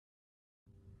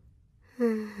Hey,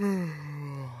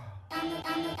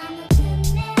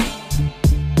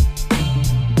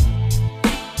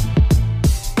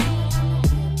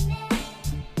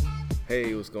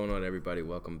 what's going on, everybody?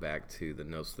 Welcome back to the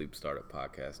No Sleep Startup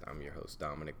Podcast. I'm your host,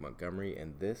 Dominic Montgomery,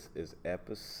 and this is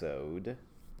episode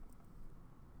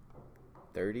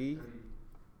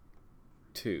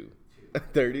 32.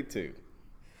 32.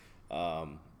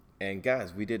 And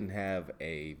guys, we didn't have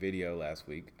a video last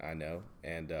week, I know,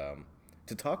 and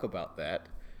to talk about that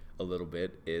a little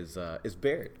bit is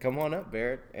Barrett. Come on up,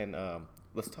 Barrett, and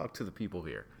let's talk to the people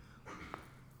here.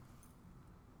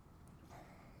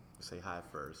 Say hi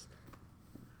first.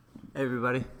 Hey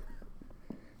everybody.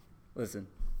 Listen,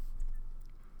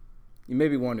 you may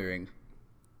be wondering,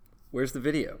 where's the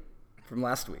video from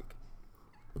last week?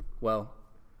 Well,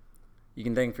 you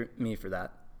can thank me for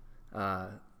that.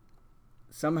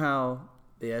 Somehow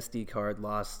the SD card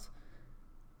lost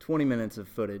 20 minutes of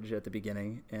footage at the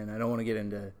beginning, and I don't want to get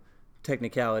into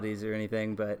technicalities or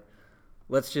anything, but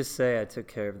let's just say I took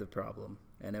care of the problem,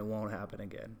 and it won't happen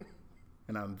again.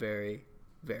 And I'm very,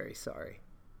 very sorry.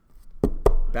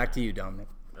 Back to you, Dominic.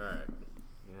 All right.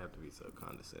 You have to be so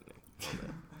condescending.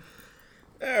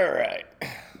 All right.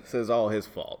 This is all his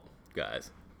fault,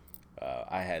 guys.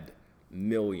 I had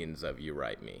millions of you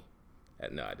write me.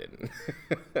 No, I didn't.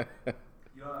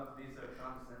 You don't have to be so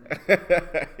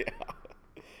condescending. Yeah.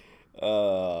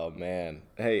 Oh, man.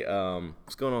 Hey,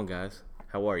 what's going on, guys?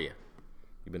 How are you?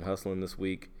 You've been hustling this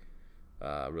week?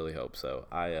 I really hope so.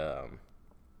 I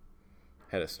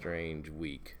had a strange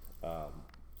week.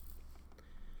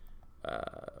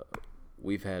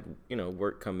 We've had,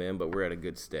 work come in, but we're at a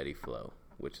good steady flow,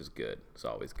 which is good. It's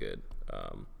always good.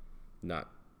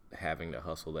 Not having to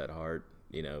hustle that hard,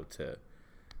 to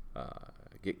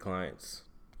get clients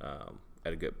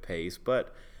at a good pace.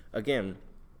 But again,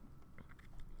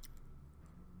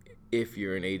 if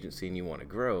you're an agency and you want to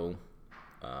grow,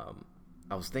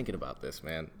 I was thinking about this,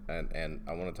 man, and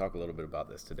I want to talk a little bit about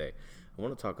this today. I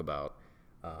want to talk about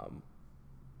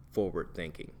forward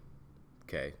thinking,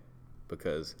 okay?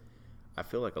 Because I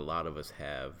feel like a lot of us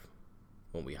have,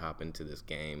 when we hop into this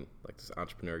game, like this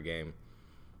entrepreneur game,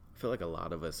 I feel like a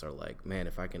lot of us are like, man,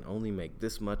 if I can only make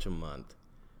this much a month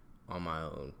on my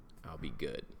own, I'll be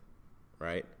good,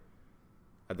 right?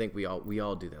 I think we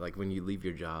all do that. Like when you leave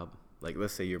your job, like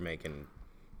let's say you're making,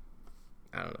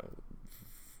 I don't know,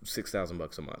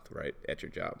 $6,000 a month, right, at your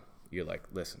job. You're like,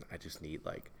 listen, I just need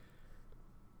like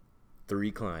 3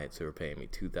 clients who are paying me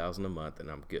 $2,000 a month, and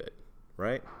I'm good,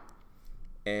 right?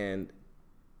 And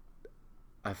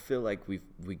I feel like we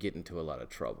get into a lot of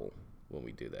trouble when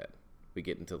we do that. We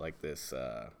get into like this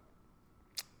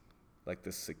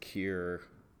secure,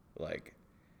 like,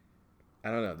 I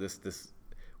don't know, this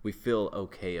we feel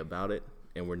okay about it,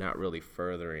 and we're not really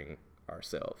furthering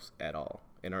ourselves at all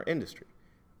in our industry,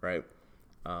 right?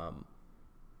 Like,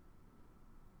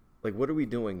 what are we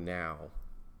doing now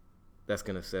that's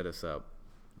going to set us up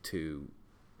to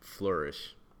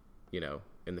flourish,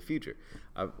 in the future?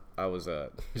 I was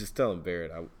just telling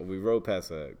Barrett, we rode past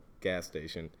a gas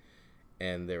station,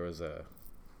 and there was a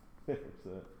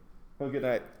oh, good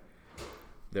night.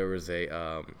 There was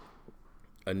a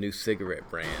new cigarette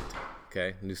brand,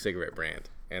 okay? New cigarette brand.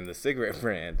 And the cigarette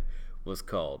brand was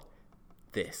called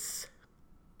This,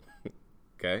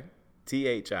 okay?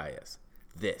 THIS,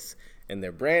 This. And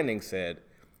their branding said,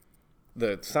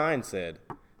 the sign said,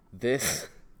 this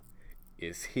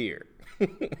is here.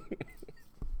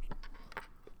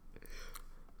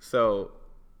 So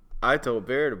I told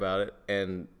Barrett about it,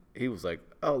 and he was like,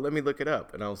 oh, let me look it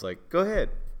up. And I was like, go ahead.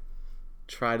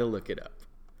 Try to look it up,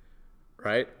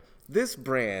 right? This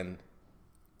brand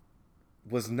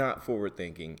was not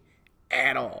forward-thinking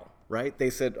at all, right? They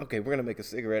said, okay, we're going to make a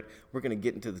cigarette. We're going to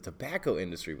get into the tobacco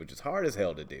industry, which is hard as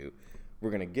hell to do. We're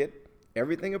going to get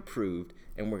everything approved,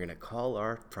 and we're going to call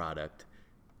our product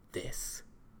This.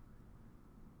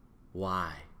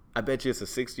 Why? I bet you it's a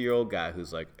 60-year-old guy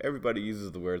who's like, everybody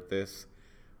uses the word this.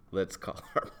 Let's call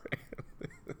our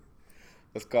brand.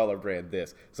 Let's call our brand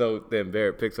This. So then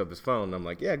Barrett picks up his phone, and I'm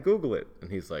like, yeah, Google it. And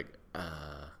he's like,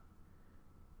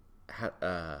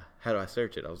 how do I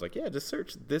search it? I was like, yeah, just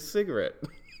search this cigarette.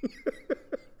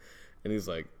 And he's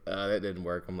like, that didn't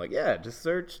work. I'm like, yeah, just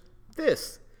search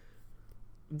this.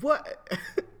 What?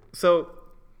 So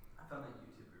I found a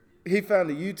YouTube review. He found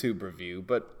a YouTube review,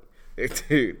 but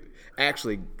dude,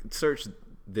 actually search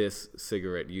this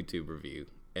cigarette YouTube review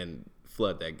and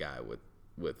flood that guy with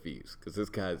views, because this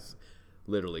guy's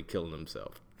literally killing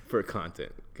himself for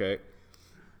content, okay?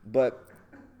 But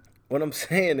what I'm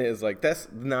saying is, like, that's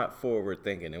not forward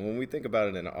thinking. And when we think about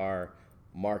it in our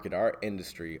market, our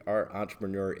industry, our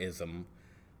entrepreneurism,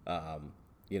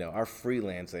 our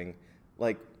freelancing,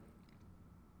 like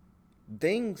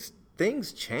things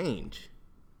change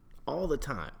all the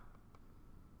time.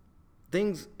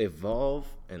 Things evolve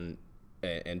and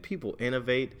people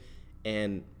innovate,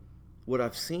 and what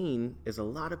I've seen is a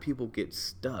lot of people get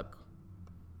stuck.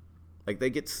 Like they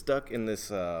get stuck in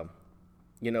this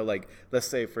like let's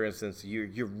say for instance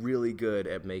you're really good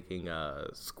at making a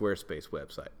Squarespace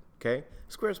website. Okay?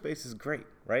 Squarespace is great,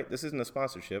 right? This isn't a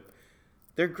sponsorship.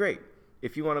 They're great.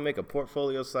 If you want to make a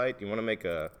portfolio site, you want to make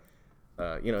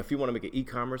if you want to make an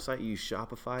e-commerce site, you use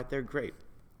Shopify, they're great.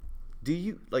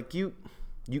 You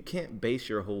can't base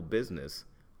your whole business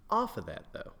off of that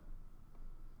though.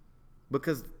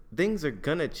 Because things are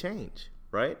gonna change,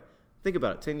 right? Think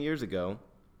about it. 10 years ago,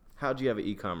 how'd you have an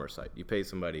e-commerce site? You pay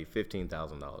somebody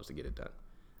 $15,000 to get it done.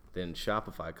 Then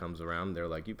Shopify comes around, they're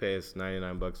like, you pay us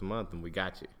 $99 a month and we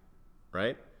got you,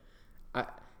 right?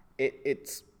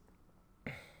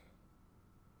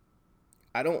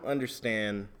 I don't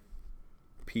understand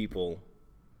people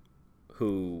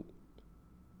who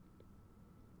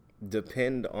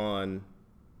depend on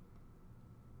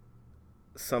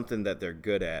something that they're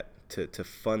good at to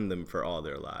fund them for all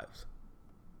their lives.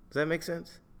 Does that make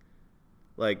sense?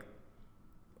 Like,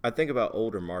 I think about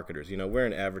older marketers. We're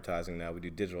in advertising now. We do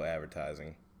digital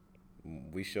advertising.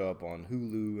 We show up on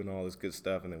Hulu and all this good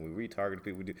stuff, and then we retarget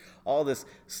people. We do all this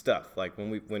stuff. Like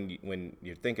when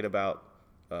you're thinking about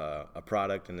a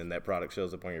product, and then that product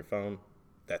shows up on your phone,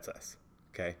 that's us.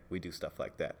 Okay, we do stuff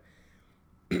like that.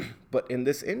 But in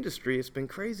this industry, it's been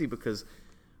crazy because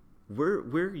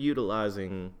we're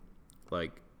utilizing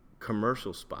like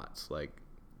commercial spots, like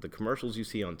the commercials you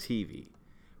see on TV.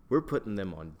 We're putting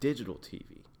them on digital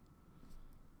TV.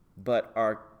 But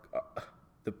our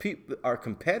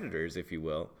competitors, if you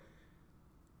will,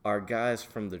 are guys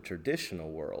from the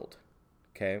traditional world,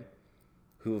 okay,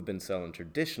 who have been selling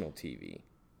traditional TV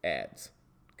ads.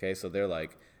 Okay, so they're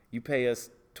like, you pay us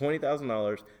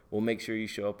 $20,000, we'll make sure you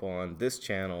show up on this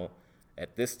channel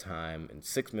at this time, and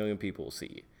 6 million people will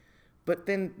see you. But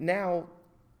then now,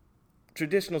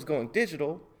 traditional's going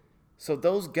digital, so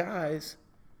those guys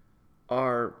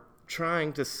are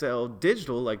trying to sell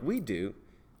digital like we do,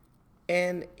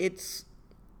 and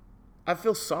I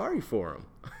feel sorry for them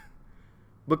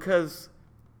because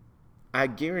I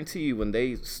guarantee you when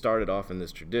they started off in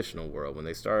this traditional world, when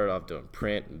they started off doing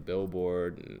print and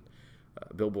billboards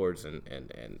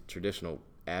and traditional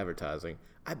advertising,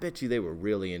 I bet you they were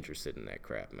really interested in that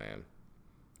crap, man.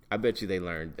 I bet you they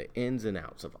learned the ins and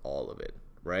outs of all of it,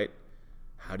 right?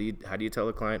 How do you tell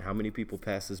a client how many people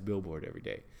pass this billboard every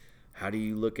day? How do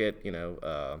you look at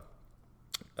the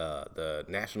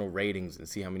national ratings and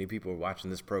see how many people are watching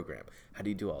this program? How do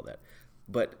you do all that?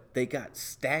 But they got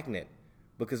stagnant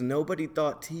because nobody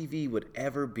thought TV would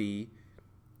ever be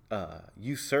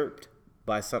usurped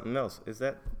by something else. Is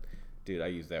that, dude? I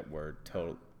used that word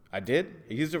total. I did.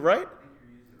 I used it right. I think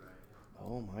you used it right.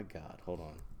 Oh my God! Hold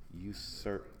on.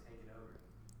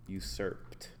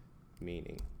 Usurped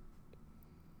meaning.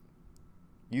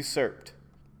 Usurped.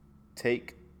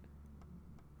 Take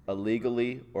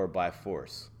illegally or by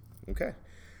force. Okay.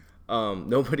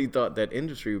 Nobody thought that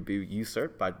industry would be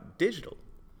usurped by digital.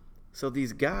 So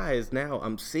these guys now,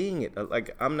 I'm seeing it.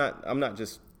 Like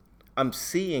I'm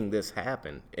seeing this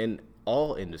happen in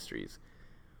all industries.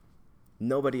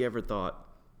 Nobody ever thought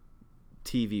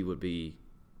TV would be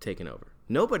taken over.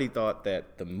 Nobody thought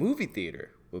that the movie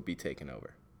theater would be taken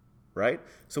over, right?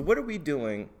 So what are we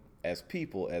doing as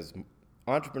people, as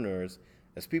entrepreneurs,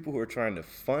 as people who are trying to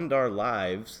fund our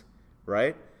lives,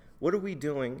 right? What are we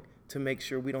doing to make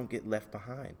sure we don't get left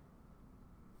behind?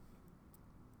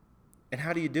 And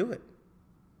how do you do it?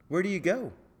 Where do you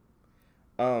go?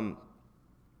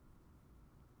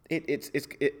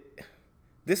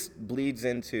 This bleeds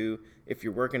into if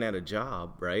you're working at a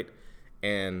job, right?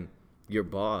 And your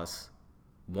boss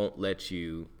won't let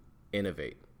you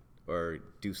innovate or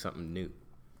do something new,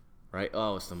 right?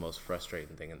 Oh, it's the most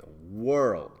frustrating thing in the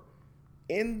world.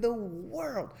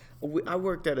 I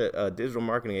worked at a digital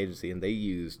marketing agency, and they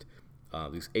used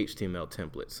these HTML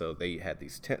templates. So they had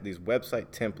these website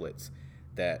templates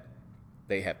that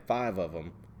they had 5 of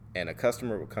them, and a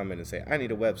customer would come in and say, I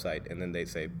need a website. And then they'd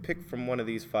say, pick from one of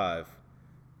these 5,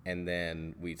 and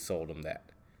then we sold them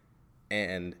that.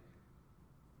 And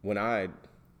when I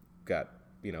got,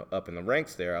 up in the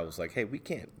ranks there, I was like, hey, we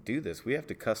can't do this. We have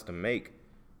to custom make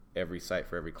every site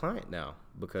for every client now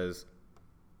because,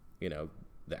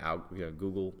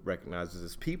 Google recognizes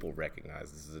this, people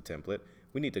recognize this as a template.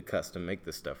 We need to custom make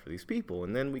this stuff for these people,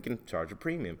 and then we can charge a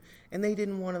premium. And they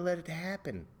didn't want to let it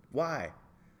happen. Why?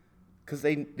 Because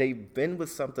they've been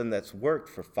with something that's worked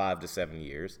for 5 to 7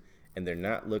 years, and they're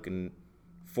not looking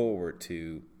forward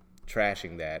to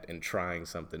trashing that and trying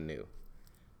something new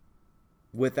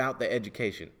without the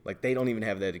education. Like, they don't even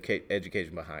have the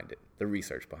education behind it, the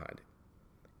research behind it.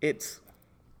 It's,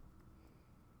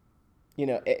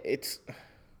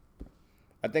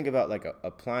 I think about like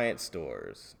appliance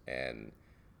stores and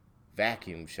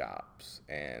vacuum shops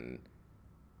and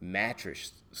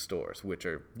mattress stores, which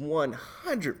are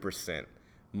 100%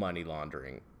 money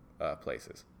laundering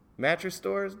places. Mattress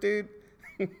stores, dude.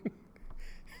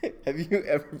 Have you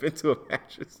ever been to a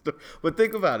mattress store? But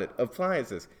think about it.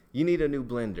 Appliances. You need a new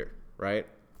blender, right?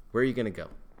 Where are you going to go?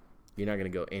 You're not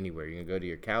going to go anywhere. You're going to go to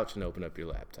your couch and open up your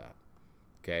laptop.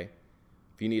 Okay?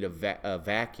 If you need a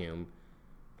vacuum,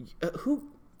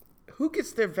 who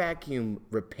gets their vacuum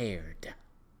repaired?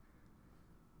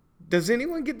 Does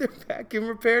anyone get their vacuum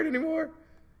repaired anymore?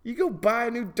 You go buy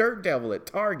a new Dirt Devil at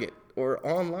Target or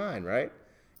online, right?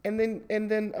 And then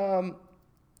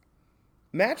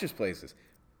mattress places.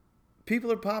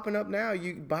 People are popping up now.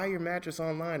 You buy your mattress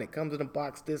online. It comes in a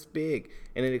box this big,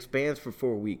 and it expands for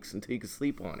 4 weeks until you can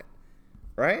sleep on it,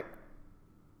 right?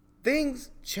 Things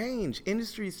change.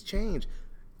 Industries change.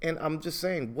 And I'm just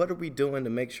saying, what are we doing to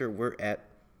make sure we're at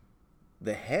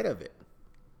the head of it,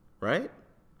 right?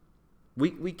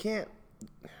 We can't,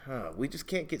 we just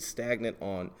can't get stagnant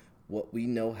on what we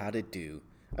know how to do.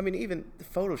 I mean, even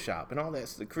Photoshop and all that,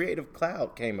 the Creative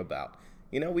Cloud came about.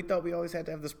 We thought we always had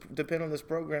to have this depend on this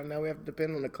program. Now we have to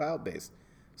depend on a cloud-based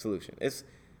solution.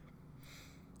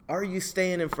 Are you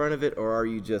staying in front of it, or are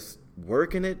you just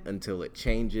working it until it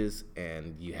changes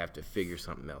and you have to figure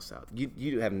something else out?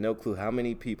 You have no clue how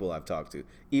many people I've talked to,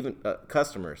 even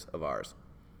customers of ours,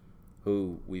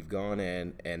 who we've gone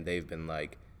in and they've been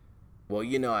like, well,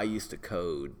 I used to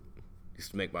code,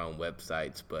 used to make my own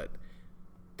websites, but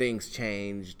things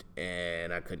changed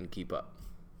and I couldn't keep up.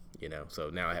 So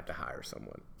now I have to hire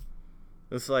someone.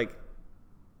 It's like,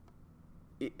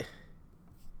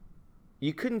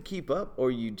 you couldn't keep up,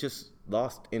 or you just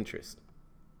lost interest,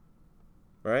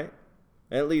 right?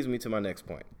 And it leads me to my next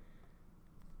point.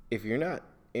 If you're not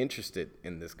interested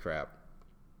in this crap,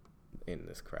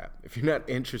 if you're not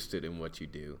interested in what you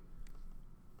do,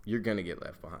 you're going to get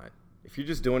left behind. If you're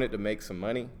just doing it to make some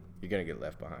money, you're going to get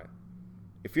left behind.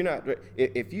 If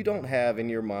you don't have in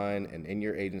your mind and in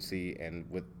your agency and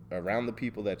with around the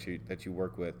people that you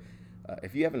work with,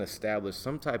 if you haven't established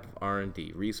some type of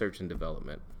R&D, research and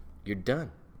development, you're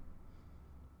done.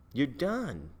 You're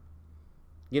done.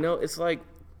 It's like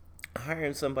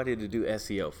hiring somebody to do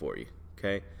SEO for you,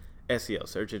 okay? SEO,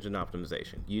 search engine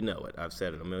optimization. You know it. I've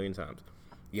said it a million times.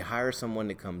 You hire someone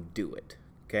to come do it,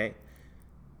 okay?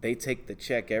 They take the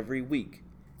check every week,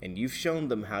 and you've shown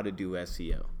them how to do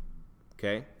SEO,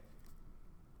 okay?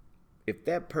 If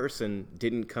that person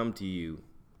didn't come to you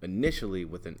initially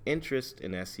with an interest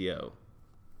in SEO,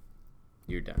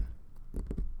 you're done.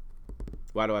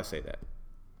 Why do I say that?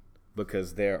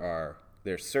 Because there's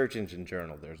Search Engine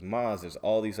Journal, there's Moz, there's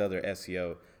all these other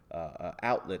SEO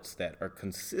outlets that are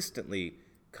consistently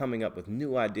coming up with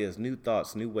new ideas, new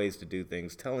thoughts, new ways to do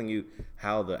things, telling you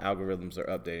how the algorithms are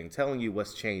updating, telling you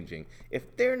what's changing.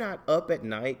 If they're not up at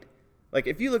night, like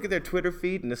if you look at their Twitter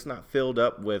feed and it's not filled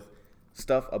up with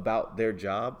stuff about their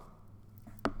job,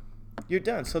 you're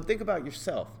done. So think about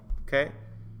yourself, okay?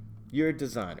 You're a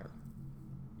designer.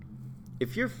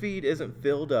 If your feed isn't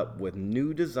filled up with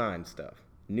new design stuff,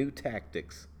 new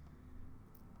tactics,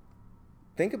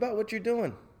 think about what you're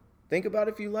doing. Think about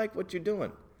if you like what you're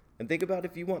doing. And think about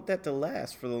if you want that to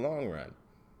last for the long run,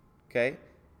 okay?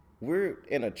 We're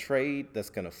in a trade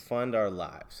that's going to fund our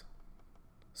lives.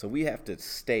 So we have to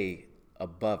stay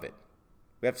above it.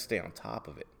 We have to stay on top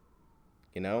of it,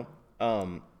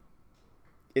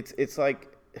 It's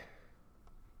like,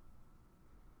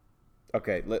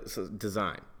 okay, so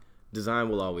design. Design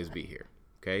will always be here,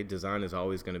 okay? Design is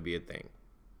always going to be a thing,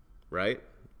 right?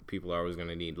 People are always going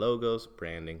to need logos,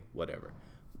 branding, whatever.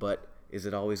 But is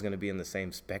it always going to be in the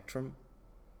same spectrum?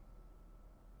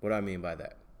 What do I mean by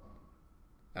that?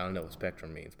 I don't know what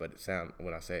spectrum means, but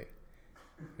when I say it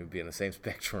would be in the same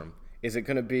spectrum. Is it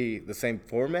going to be the same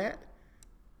format?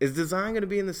 Is design going to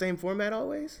be in the same format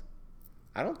always?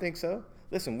 I don't think so.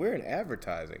 Listen, we're in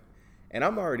advertising, and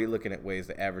I'm already looking at ways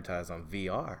to advertise on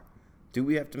VR. Do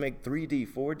we have to make 3D,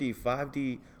 4D,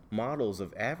 5D models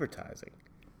of advertising?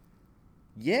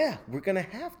 Yeah, we're going to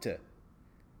have to,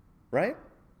 right?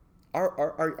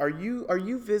 Are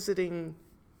you visiting?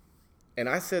 And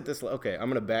I said this. Okay, I'm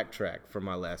going to backtrack from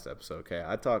my last episode. Okay,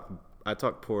 I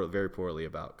talked very poorly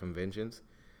about conventions,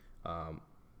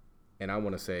 and I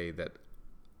want to say that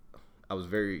I was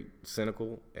very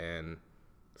cynical, and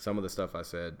some of the stuff I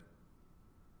said,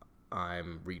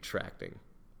 I'm retracting,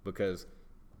 because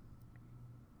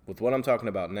with what I'm talking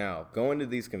about now, going to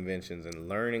these conventions and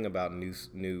learning about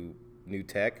new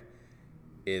tech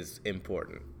is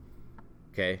important.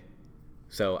 Okay?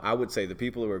 So I would say the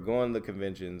people who are going to the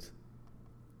conventions,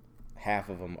 half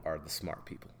of them are the smart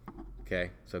people.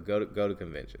 Okay? So go to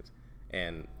conventions.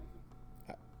 And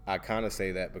I kind of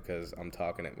say that because I'm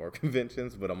talking at more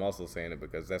conventions, but I'm also saying it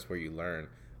because that's where you learn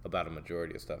about a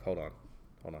majority of stuff. Hold on.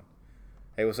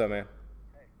 Hey, what's up, man?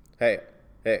 Hey.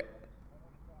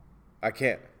 I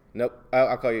can't. Nope.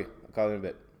 I'll call you. I'll call you in a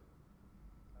bit.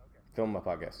 Film my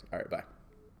podcast. All right, bye.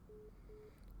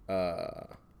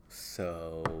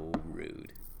 So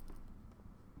rude.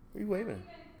 What are you waving?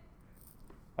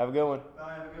 Have a good one.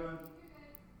 Bye, have a good one.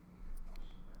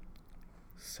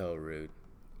 So rude.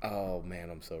 Oh, man,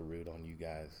 I'm so rude on you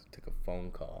guys. Took a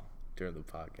phone call during the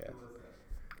podcast.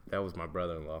 That was my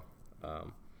brother-in-law.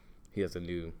 He has a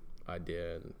new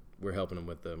idea, and we're helping him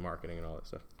with the marketing and all that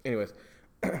stuff. Anyways,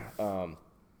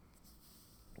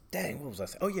 dang, what was I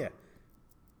saying? Oh, yeah.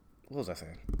 What was I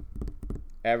saying?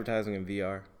 Advertising in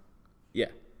VR. Yeah,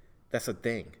 that's a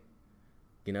thing.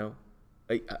 You know,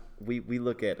 we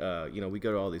look at, we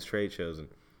go to all these trade shows, and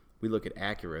we look at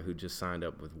Acura, who just signed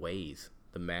up with Waze,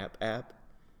 the map app.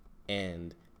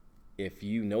 And if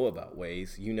you know about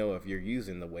Waze, you know if you're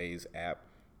using the Waze app,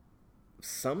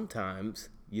 sometimes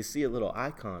you see a little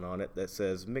icon on it that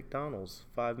says McDonald's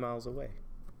 5 miles away.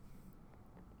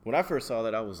 When I first saw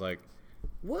that, I was like,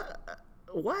 what?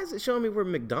 Why is it showing me where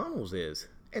McDonald's is?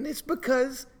 And it's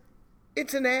because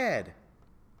it's an ad.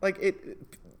 Like,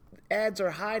 ads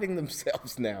are hiding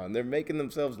themselves now, and they're making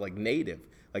themselves like native.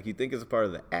 Like, you think it's a part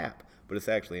of the app, but it's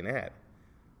actually an ad,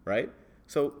 right?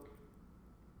 So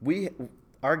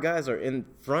our guys are in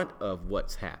front of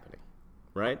what's happening,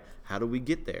 right? How do we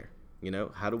get there? You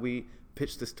know, how do we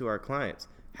pitch this to our clients?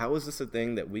 How is this a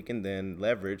thing that we can then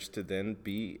leverage to then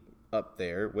be up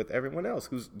there with everyone else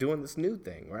who's doing this new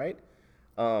thing, right?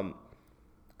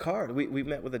 Card. We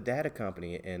met with a data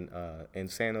company in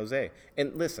San Jose.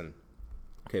 And listen,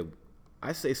 okay,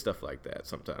 I say stuff like that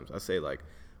sometimes. I say, like,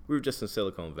 we were just in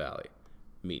Silicon Valley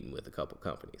meeting with a couple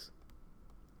companies.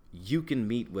 You can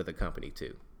meet with a company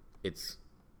too. It's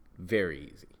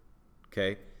very easy,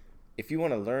 okay? If you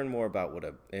want to learn more about what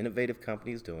an innovative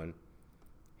company is doing,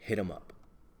 hit them up.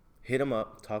 Hit them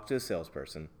up, talk to a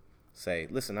salesperson, say,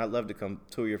 listen, I'd love to come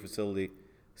tour your facility,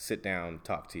 sit down,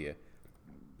 talk to you,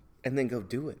 and then go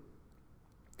do it.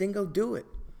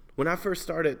 When I first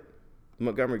started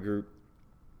Montgomery Group,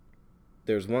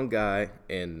 there's one guy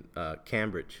in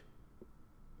Cambridge,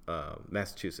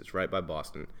 Massachusetts, right by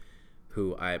Boston,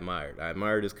 who I admired. I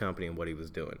admired his company and what he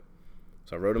was doing.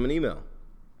 So I wrote him an email.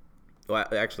 Well,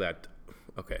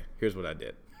 okay, here's what I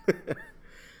did.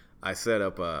 I set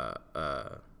up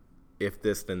if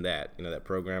this then that, that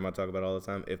program I talk about all the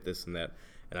time, if this and that.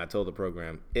 And I told the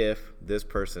program, if this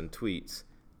person tweets,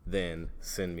 then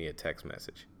send me a text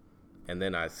message. And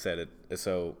then I set it,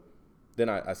 so then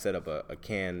I set up a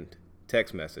canned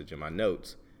text message in my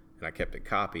notes, and I kept it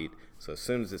copied. So as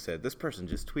soon as it said, this person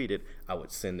just tweeted, I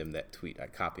would send him that tweet.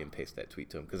 I'd copy and paste that tweet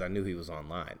to him because I knew he was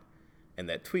online. And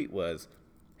that tweet was,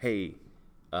 hey,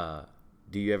 do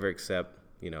you ever accept,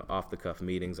 off-the-cuff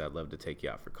meetings? I'd love to take you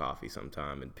out for coffee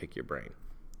sometime and pick your brain.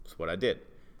 That's what I did.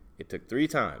 It took 3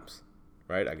 times,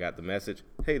 right? I got the message,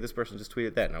 hey, this person just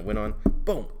tweeted that. And I went on,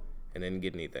 boom, and didn't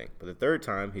get anything. But the 3rd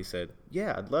time, he said,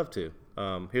 yeah, I'd love to.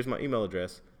 Here's my email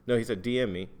address. No, he said,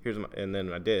 DM me. And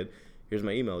then I did. Here's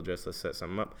my email address. Let's set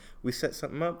something up. We set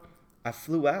something up. I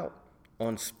flew out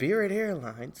on Spirit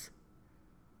Airlines,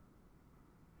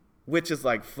 which is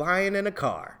like flying in a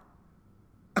car.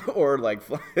 Or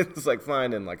it's like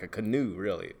flying in like a canoe,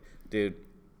 really. Dude,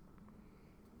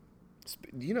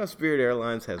 do you know Spirit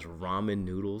Airlines has ramen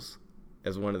noodles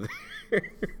as one of their...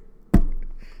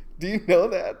 Do you know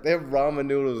that? They have ramen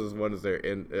noodles as one of their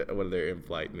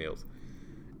in-flight meals.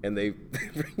 And they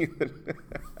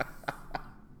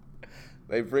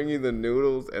bring you the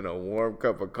noodles and a warm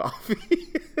cup of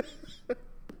coffee.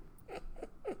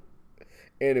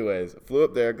 Anyways, flew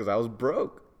up there because I was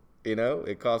broke.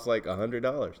 It cost like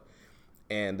 $100,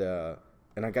 and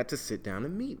I got to sit down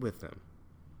and meet with them.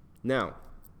 Now,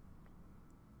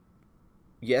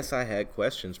 yes, I had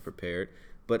questions prepared,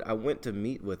 but I went to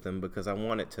meet with them because I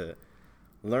wanted to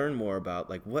learn more about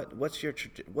like what did your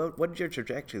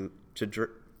trajectory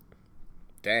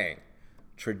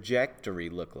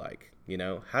look like?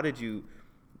 How did you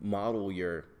model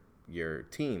your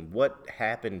team? What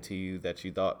happened to you that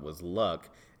you thought was luck,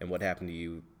 and what happened to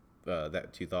you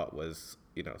that you thought was,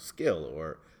 skill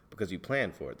or because you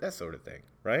planned for it, that sort of thing,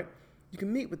 right? You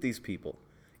can meet with these people.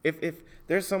 If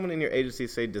there's someone in your agency,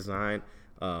 say design,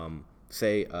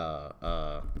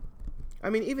 I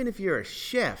mean, even if you're a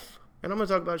chef, and I'm going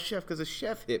to talk about chef because a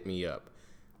chef hit me up.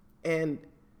 And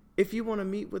if you want to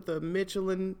meet with a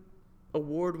Michelin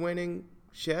award-winning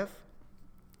chef,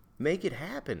 make it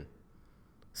happen.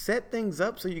 Set things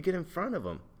up so you get in front of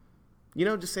them. You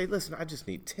know, just say, listen, I just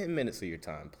need 10 minutes of your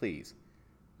time, please.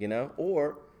 You know,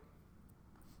 or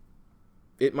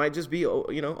it might just be,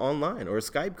 you know, online or a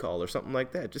Skype call or something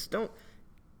like that. Just don't.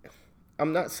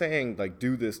 I'm not saying like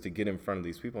do this to get in front of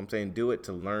these people. I'm saying do it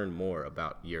to learn more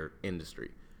about your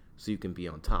industry so you can be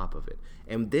on top of it.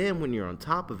 And then when you're on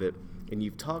top of it and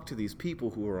you've talked to these people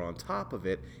who are on top of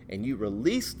it and you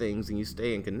release things and you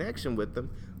stay in connection with them,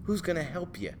 who's going to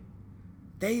help you?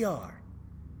 They are.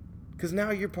 Because now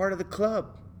you're part of the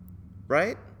club,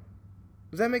 right?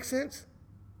 Does that make sense?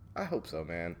 I hope so,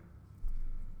 man.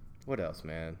 What else,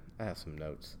 man? I have some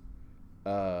notes.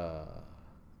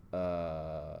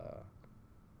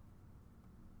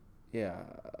 Yeah.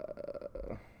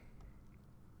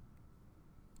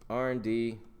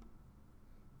 R&D.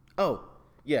 Oh,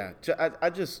 yeah. I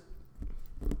just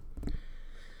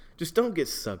don't get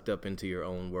sucked up into your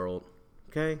own world,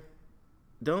 okay?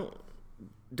 Don't.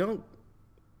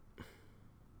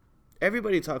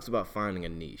 Everybody talks about finding a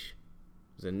niche.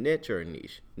 Is it a niche or a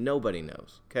niche? Nobody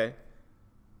knows, okay?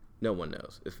 No one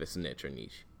knows if it's a niche or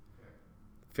niche.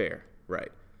 Fair,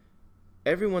 right.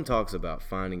 Everyone talks about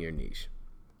finding your niche.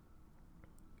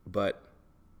 But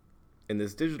in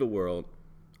this digital world,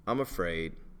 I'm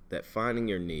afraid that finding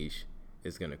your niche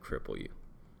is going to cripple you.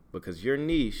 Because your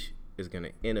niche is going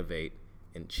to innovate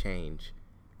and change.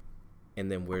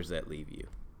 And then where's that leave you?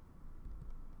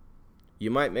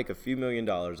 You might make a few $1 million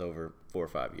over 4 or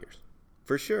 5 years.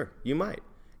 For sure, you might.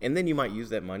 And then you might use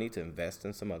that money to invest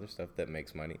in some other stuff that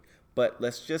makes money. But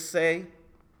let's just say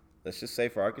for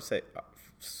sake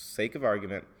of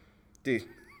argument, dude,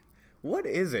 what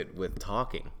is it with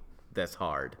talking that's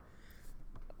hard?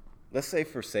 Let's say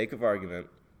for sake of argument,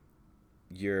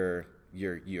 you're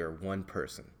one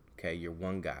person, okay? You're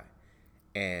one guy,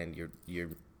 and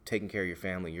you're taking care of your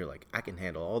family. You're like, I can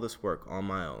handle all this work on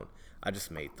my own. I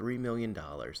just made $3 million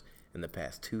in the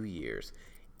past 2 years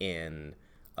in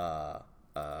I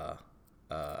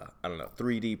don't know,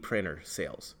 3D printer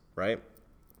sales, right?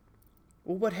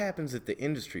 Well, what happens if the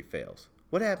industry fails?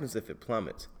 What happens if it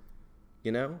plummets?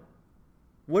 You know?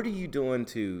 What are you doing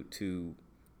to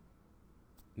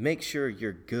make sure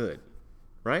you're good,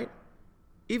 right?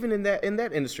 Even in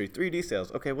that industry, 3D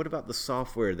sales. Okay, what about the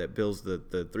software that builds the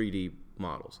 3D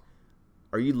models?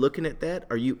 Are you looking at that?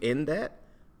 Are you in that?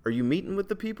 Are you meeting with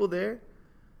the people there?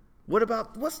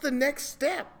 What's the next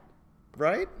step,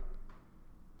 right?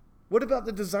 What about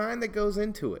the design that goes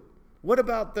into it? What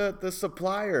about the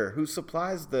supplier who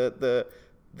supplies the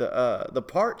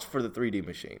parts for the 3D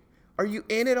machine? Are you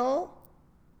in it all?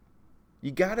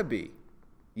 You gotta be.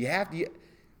 You have to.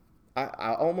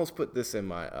 I almost put this in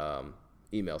my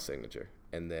email signature,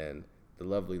 and then the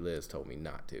lovely Liz told me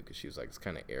not to because she was like, it's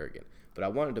kind of arrogant. But I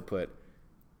wanted to put,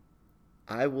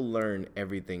 I will learn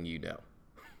everything you know.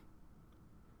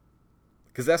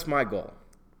 Because that's my goal.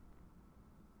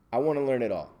 I want to learn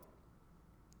it all.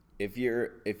 If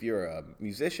you're a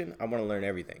musician, I want to learn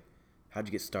everything. How'd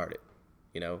you get started?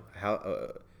 You know,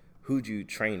 who'd you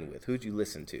train with? Who'd you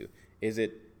listen to? Is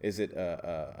it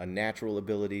a natural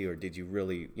ability, or did you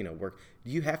really, work?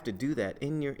 Do you have to do that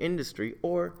in your industry,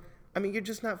 or you're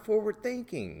just not forward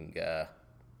thinking?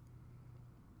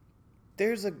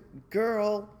 There's a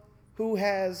girl who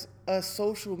has a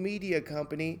social media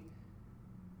company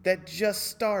that just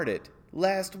started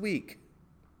last week.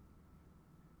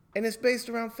 And it's based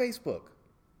around Facebook.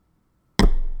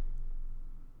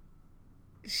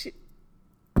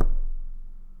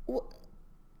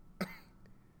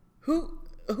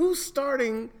 Who's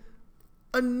starting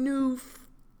a new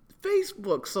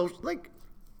Facebook social?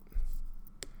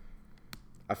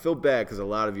 I feel bad because a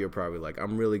lot of you are probably like,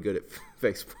 I'm really good at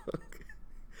Facebook.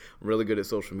 I'm really good at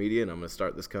social media, and I'm going to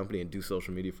start this company and do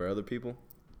social media for other people.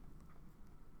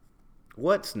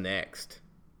 What's next?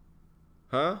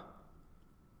 Huh?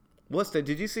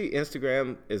 Did you see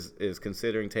Instagram is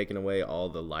considering taking away all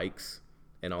the likes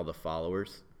and all the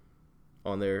followers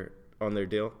on their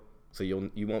deal? So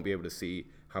you won't be able to see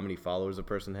how many followers a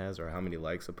person has or how many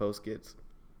likes a post gets.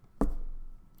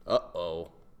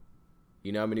 Uh-oh.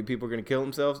 You know how many people are going to kill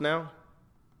themselves now?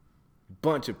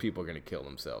 Bunch of people are going to kill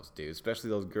themselves, dude. Especially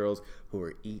those girls who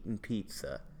are eating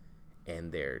pizza and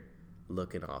they're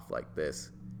looking off like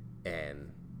this,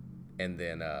 and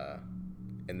then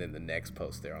the next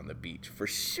post they're on the beach. For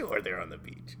sure they're on the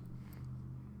beach.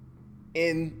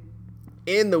 In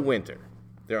the winter,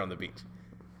 they're on the beach.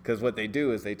 Because what they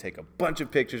do is they take a bunch of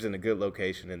pictures in a good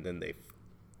location, and then they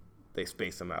they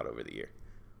space them out over the year.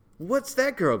 What's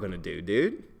that girl going to do,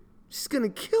 dude? She's going to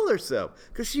kill herself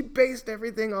because she based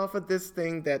everything off of this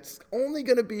thing that's only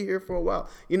going to be here for a while.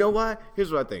 You know why?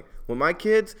 Here's what I think. When my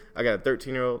kids, I got a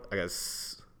 13-year-old, I got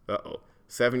a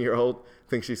 7-year-old, I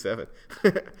think she's 7.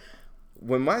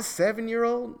 When my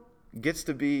 7-year-old gets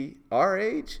to be our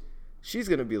age, she's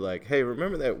going to be like, hey,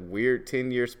 remember that weird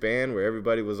 10-year span where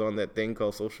everybody was on that thing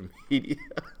called social media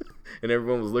and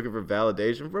everyone was looking for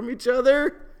validation from each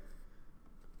other?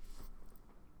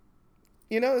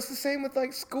 You know, it's the same with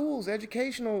like schools,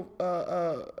 educational,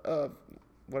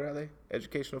 what are they?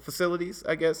 Educational facilities,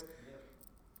 I guess.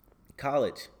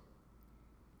 College.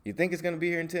 You think it's going to be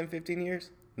here in 10, 15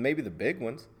 years? Maybe the big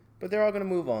ones, but they're all going to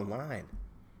move online.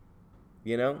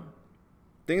 You know?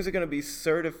 Things are going to be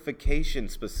certification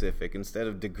specific instead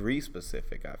of degree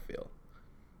specific, I feel.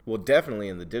 Well, definitely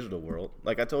in the digital world.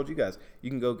 Like I told you guys, you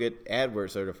can go get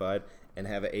AdWords certified and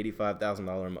have an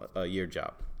 $85,000 a year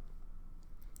job.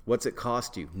 What's it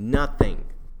cost you? Nothing.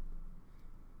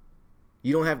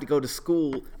 You don't have to go to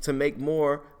school to make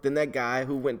more than that guy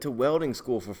who went to welding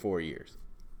school for 4 years.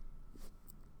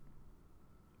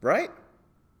 Right?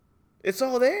 It's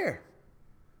all there.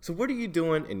 So what are you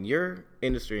doing in your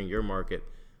industry, in your market,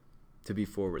 to be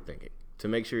forward thinking, to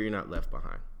make sure you're not left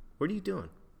behind? What are you doing?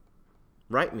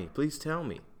 Write me. Please tell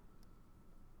me.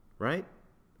 Right?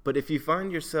 But if you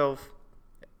find yourself,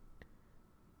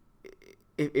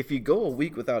 if you go a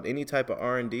week without any type of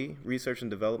R&D, research and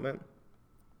development,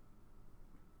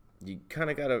 you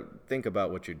kind of got to think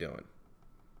about what you're doing.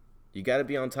 You got to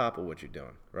be on top of what you're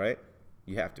doing, right?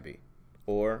 You have to be.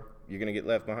 Or you're going to get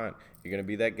left behind. You're going to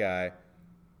be that guy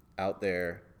out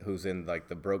there who's in like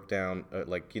the broke down,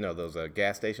 like, you know, those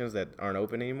gas stations that aren't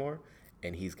open anymore.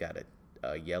 And he's got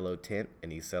a yellow tint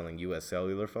and he's selling US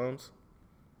cellular phones.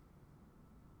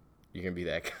 You're going to be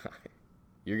that guy.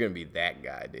 You're going to be that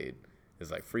guy, dude. It's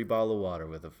like free bottle of water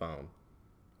with a phone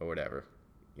or whatever,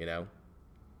 you know?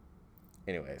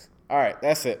 Anyways. All right.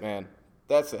 That's it, man.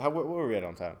 That's it. What were we at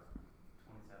on time?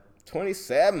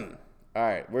 27. All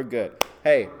right. We're good.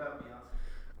 Hey. What about Beyonce?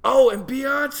 Oh, and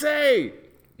Beyonce.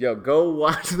 Yo, go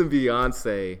watch the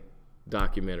Beyonce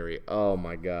documentary. Oh,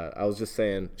 my God. I was just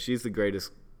saying, she's the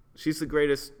greatest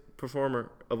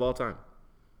performer of all time.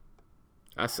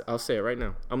 I'll say it right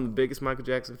now. I'm the biggest Michael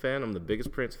Jackson fan. I'm the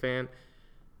biggest Prince fan.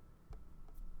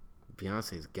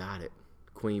 Beyonce's got it.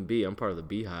 Queen Bee. I'm part of the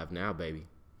Beehive now, baby.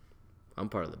 I'm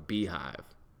part of the Beehive.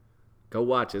 Go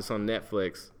watch it. It's on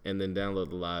Netflix, and then download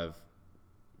the live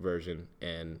version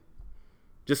and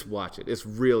just watch it. It's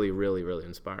really, really, really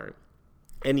inspiring.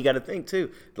 And you got to think too.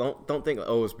 Don't think,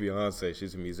 oh, it's Beyonce.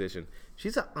 She's a musician.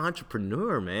 She's an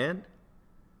entrepreneur, man.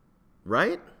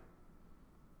 Right?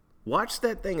 Watch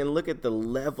that thing and look at the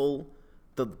level,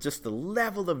 just the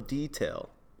level of detail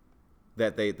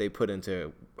that they put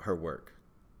into her work.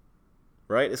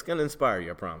 Right? It's going to inspire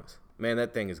you, I promise. Man,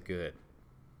 that thing is good.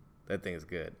 That thing is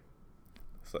good.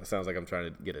 So it sounds like I'm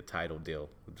trying to get a title deal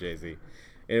with Jay-Z.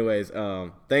 Anyways,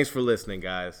 thanks for listening,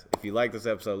 guys. If you like this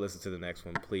episode, listen to the next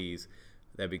one, please.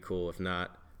 That'd be cool. If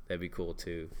not, that'd be cool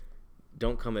too.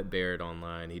 Don't come at Barrett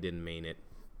online. He didn't mean it.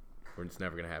 Or it's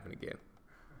never going to happen again.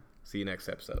 See you next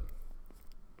episode.